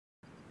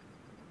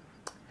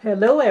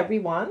Hello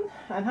everyone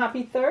and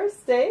happy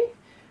Thursday.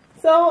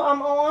 So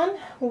I'm on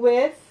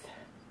with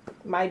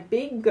my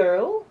big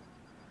girl,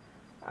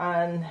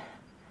 and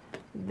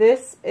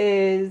this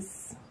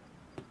is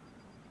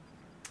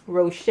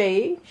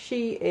Roche.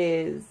 She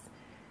is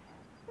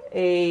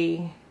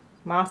a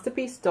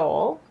masterpiece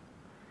doll.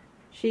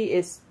 She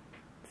is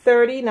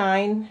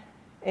 39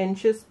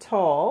 inches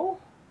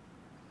tall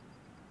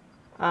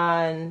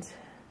and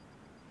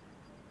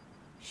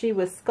she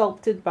was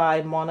sculpted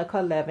by Monica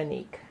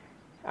Levenique.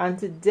 And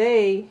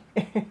today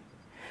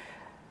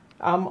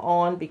I'm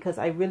on because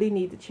I really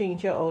need to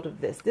change her out of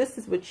this. This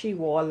is what she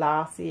wore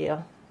last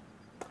year,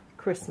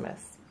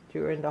 Christmas,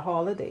 during the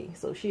holiday.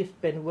 So she's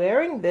been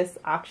wearing this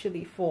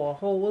actually for a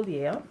whole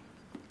year.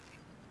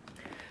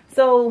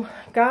 So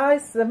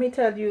guys, let me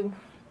tell you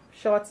a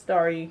short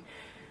story.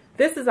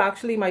 This is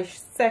actually my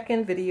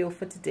second video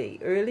for today.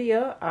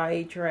 Earlier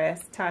I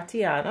dressed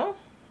Tatiana.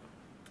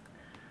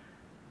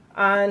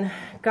 And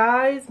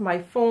guys, my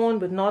phone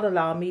would not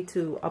allow me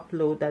to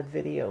upload that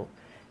video.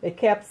 It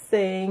kept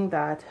saying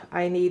that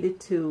I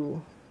needed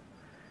to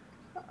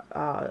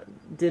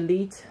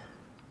delete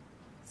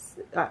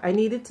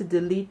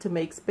to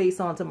make space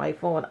onto my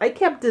phone. I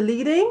kept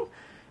deleting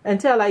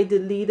until I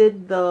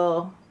deleted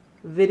the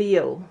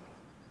video.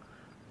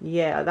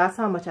 Yeah, that's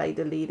how much I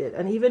deleted.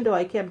 And even though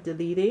I kept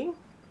deleting,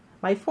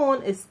 my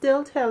phone is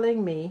still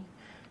telling me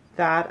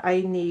that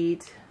I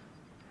need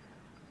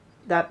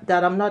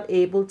that I'm not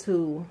able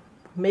to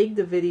make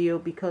the video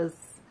because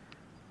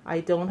I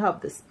don't have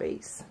the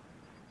space.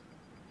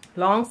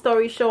 Long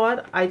story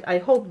short, I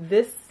hope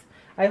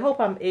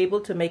I'm able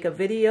to make a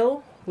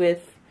video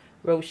with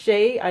Roche.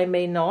 I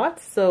may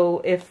not,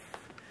 so if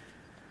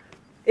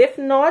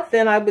not,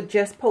 then I would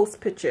just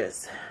post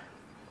pictures.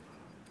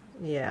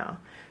 Yeah,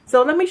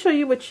 so let me show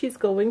you what she's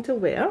going to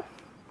wear.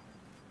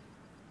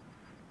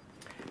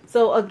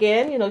 So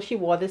again, you know, she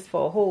wore this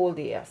for a whole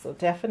year, so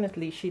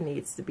definitely she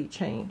needs to be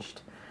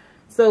changed.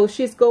 So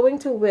she's going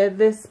to wear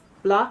this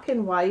black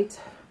and white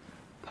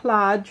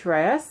plaid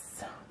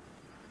dress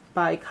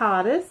by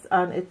Cardis,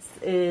 and it's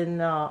in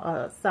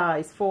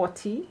size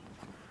 40.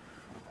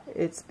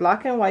 It's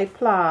black and white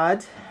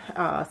plaid,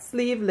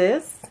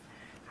 sleeveless,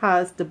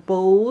 has the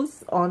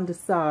bows on the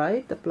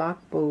side, the black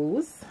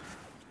bows.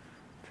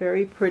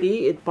 Very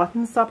pretty. It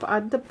buttons up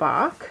at the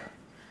back.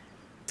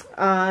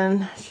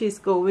 And she's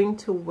going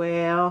to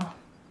wear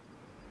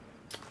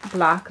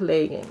black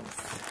leggings.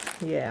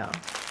 Yeah,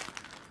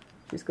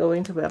 she's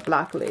going to wear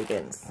black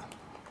leggings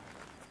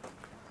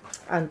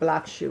and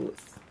black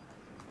shoes.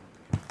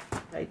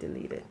 I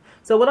deleted.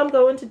 So what I'm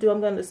going to do,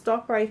 I'm going to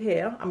stop right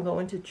here. I'm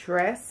going to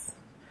dress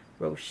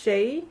Roche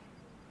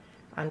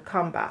and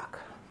come back.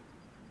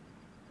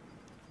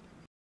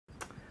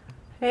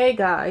 Hey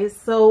guys,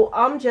 so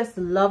I'm just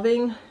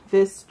loving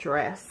this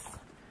dress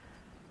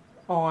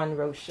on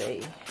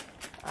Roche.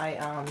 I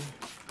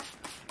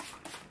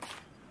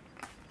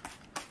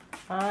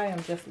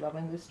am just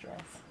loving this dress,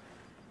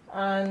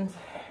 and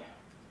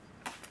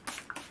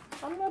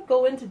I'm not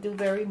going to do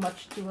very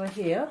much to her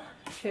hair.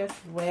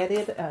 Just wet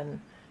it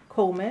and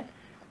comb it,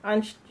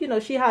 and you know,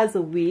 she has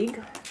a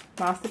wig.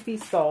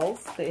 Masterpiece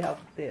dolls, they have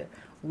their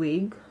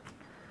wig.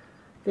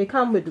 They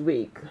come with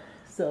wig.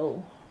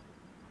 So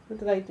what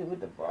did I do with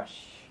the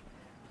brush?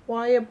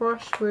 Wire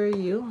brush, where are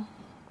you?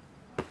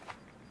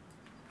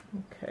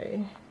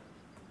 Okay.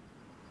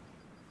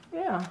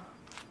 Yeah.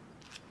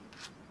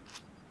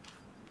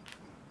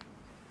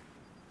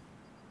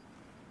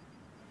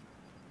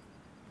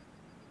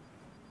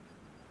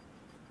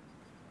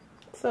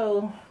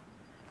 So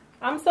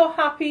I'm so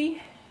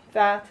happy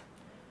that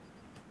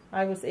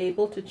I was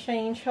able to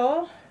change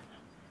her.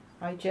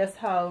 I just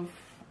have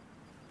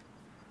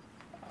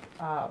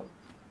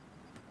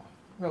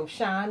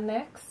Roshan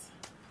next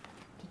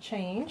to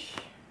change.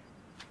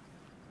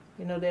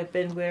 You know, they've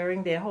been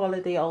wearing their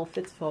holiday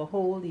outfits for a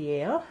whole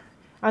year.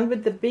 And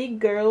with the big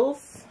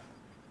girls,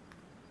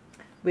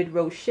 with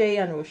Roche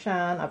and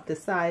Roshan, I've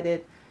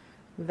decided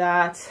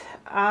that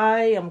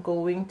I am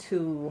going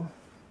to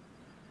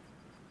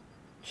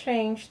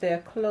change their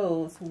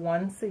clothes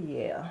once a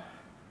year.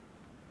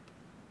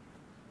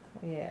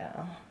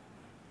 Yeah.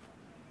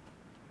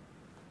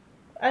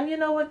 And you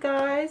know what,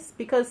 guys?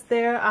 Because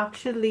they're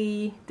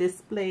actually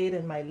displayed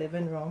in my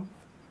living room,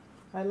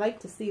 I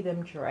like to see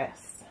them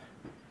dress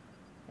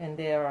in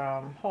their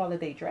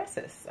holiday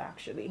dresses,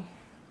 actually.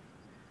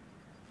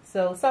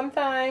 So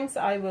sometimes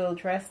I will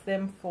dress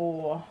them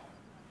for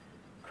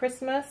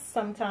Christmas,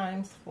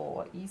 sometimes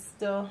for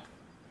Easter.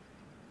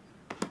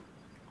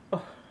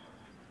 Oh.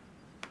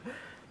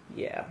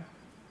 Yeah.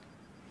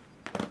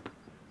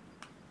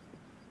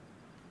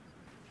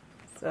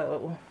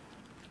 So,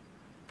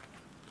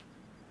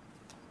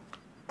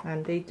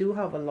 and they do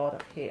have a lot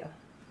of hair.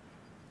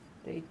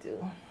 They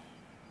do.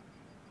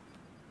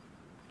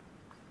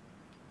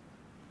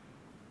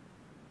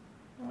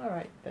 All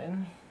right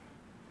then.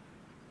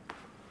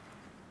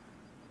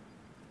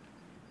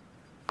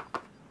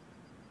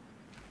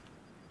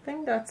 I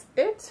think that's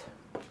it.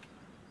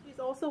 She's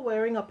also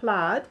wearing a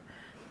plaid.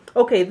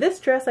 Okay, this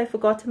dress I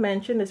forgot to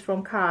mention is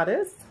from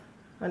Cardis,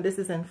 and this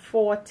is in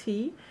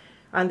 4T,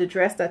 and the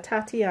dress that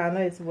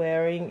Tatiana is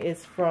wearing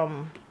is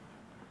from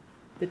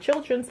the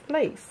Children's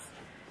Place,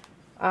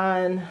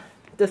 and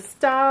the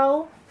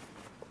style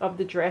of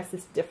the dress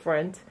is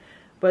different,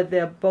 but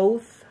they're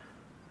both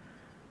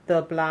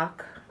the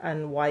black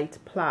and white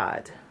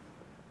plaid,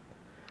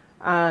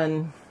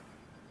 and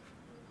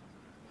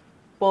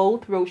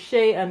both Roche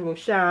and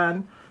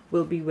Roshan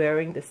will be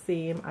wearing the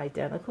same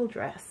identical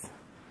dress.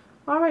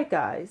 Alright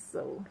guys,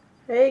 so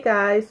hey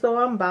guys, so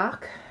I'm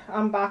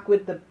back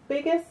with the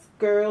biggest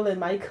girl in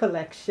my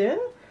collection.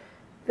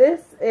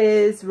 This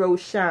is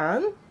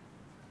Roshan,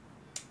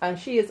 and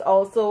she is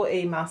also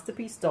a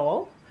Masterpiece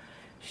doll.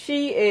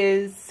 She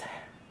is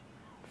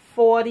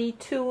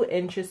 42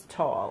 inches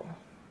tall,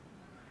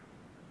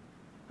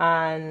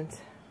 and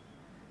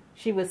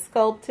she was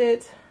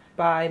sculpted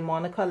by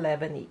Monica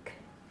Levenique.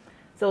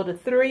 So the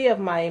three of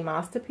my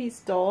Masterpiece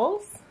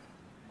dolls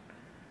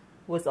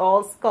was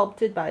all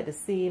sculpted by the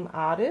same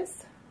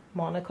artist,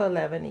 Monica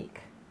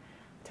Levenique.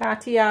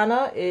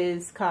 Tatiana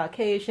is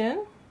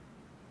Caucasian.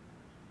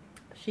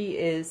 She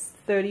is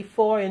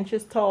 34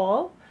 inches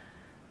tall.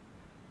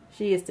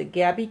 She is the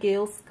Gabby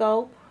Gale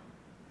sculpt.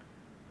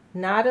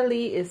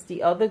 Natalie is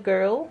the other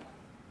girl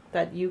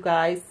that you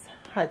guys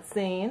had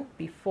seen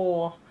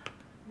before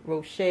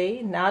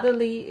Roche.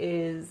 Natalie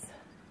is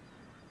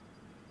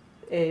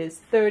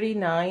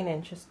 39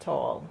 inches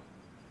tall,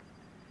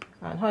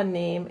 and her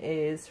name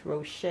is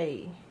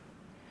Roche.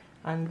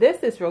 And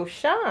this is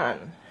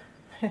Roshan.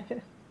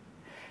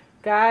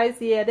 Guys,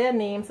 yeah, their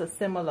names are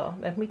similar.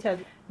 Let me tell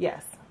you.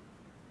 Yes.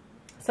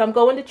 So I'm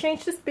going to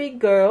change this big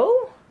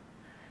girl,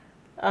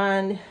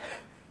 and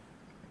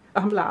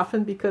I'm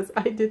laughing because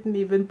I didn't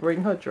even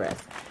bring her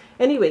dress.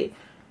 Anyway,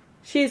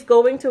 she's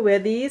going to wear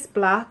these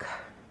black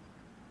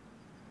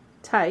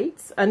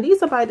tights, and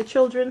these are by the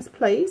Children's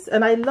Place,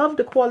 and I love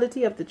the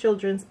quality of the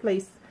Children's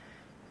Place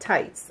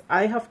tights.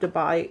 I have to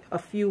buy a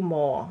few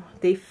more.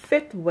 They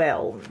fit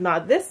well. Now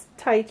this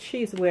tight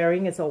she's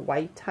wearing is a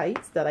white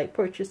tights that I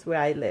purchased where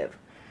I live,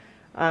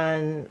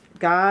 and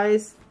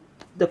guys,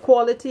 the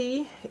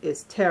quality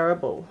is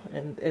terrible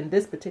in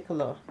this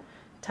particular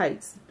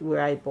tights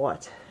where I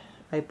bought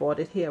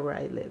it here where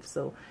I live.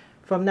 So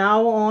from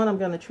now on I'm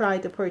going to try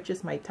to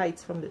purchase my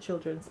tights from the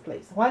Children's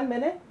Place. 1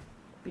 minute,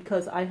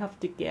 because I have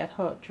to get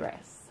her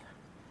dress.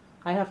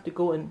 I have to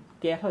go and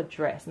get her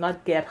dress.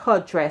 Not get her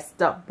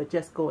dressed up, but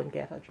just go and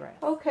get her dress.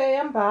 Okay,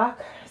 I'm back.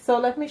 So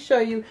let me show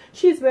you.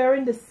 She's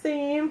wearing the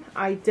same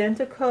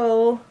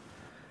identical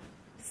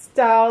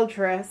style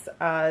dress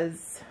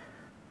as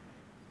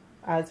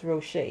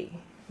Roche.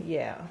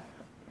 Yeah.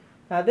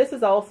 Now this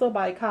is also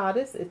by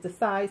Cardis. The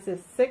size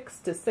is 6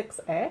 to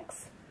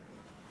 6X.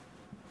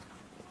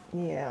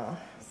 Yeah.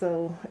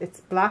 So it's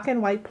black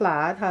and white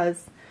plaid.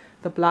 Has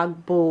the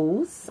black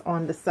bows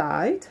on the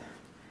side.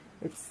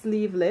 It's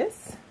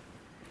sleeveless,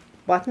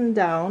 button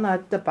down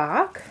at the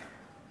back.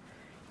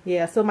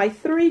 Yeah, so my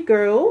three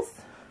girls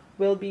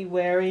will be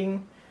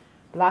wearing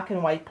black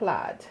and white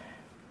plaid.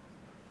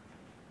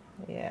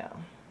 Yeah.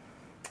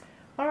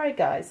 Alright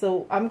guys,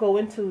 so I'm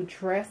going to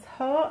dress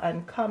her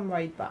and come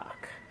right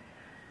back.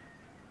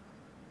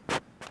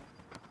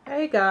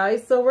 Hey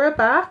guys, so we're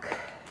back,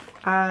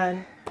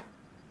 and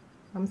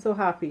I'm so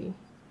happy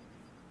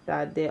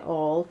that they're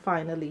all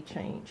finally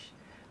changed.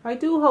 I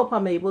do hope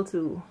I'm able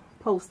to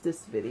post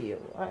this video.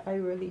 I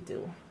really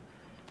do.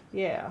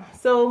 Yeah,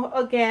 so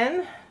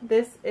again,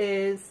 this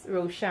is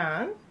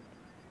Roshan,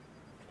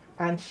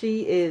 and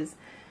she is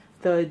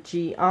the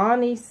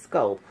Gianni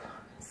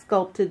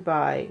sculpted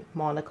by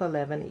Monica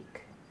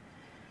Levenique.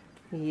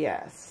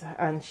 Yes,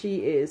 and she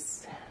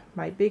is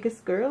my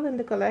biggest girl in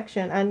the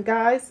collection. And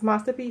guys,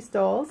 Masterpiece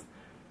dolls,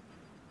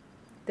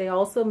 they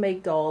also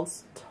make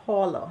dolls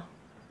taller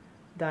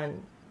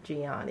than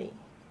Gianni.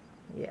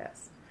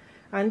 Yes.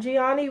 And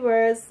Gianni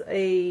wears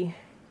a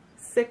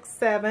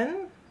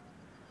 6'7".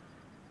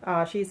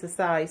 She's a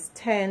size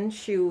 10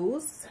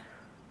 shoes.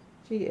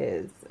 She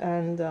is.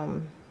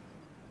 And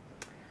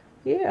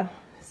yeah.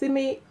 See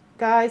me,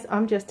 guys,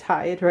 I'm just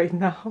tired right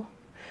now.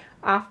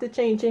 After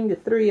changing the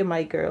three of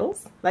my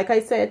girls. Like I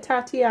said,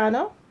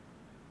 Tatiana,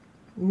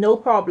 no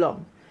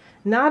problem.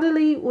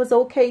 Natalie was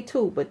okay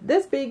too. But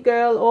this big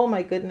girl, oh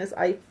my goodness,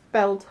 I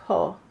felt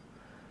her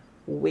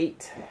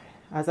weight.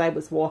 As I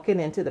was walking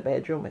into the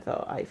bedroom with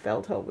her, I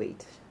felt her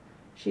weight.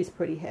 She's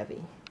pretty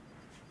heavy.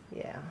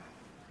 Yeah.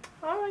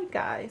 Alright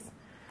guys.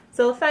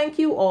 So thank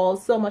you all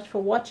so much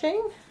for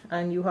watching,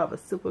 and you have a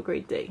super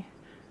great day.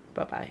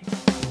 Bye-bye.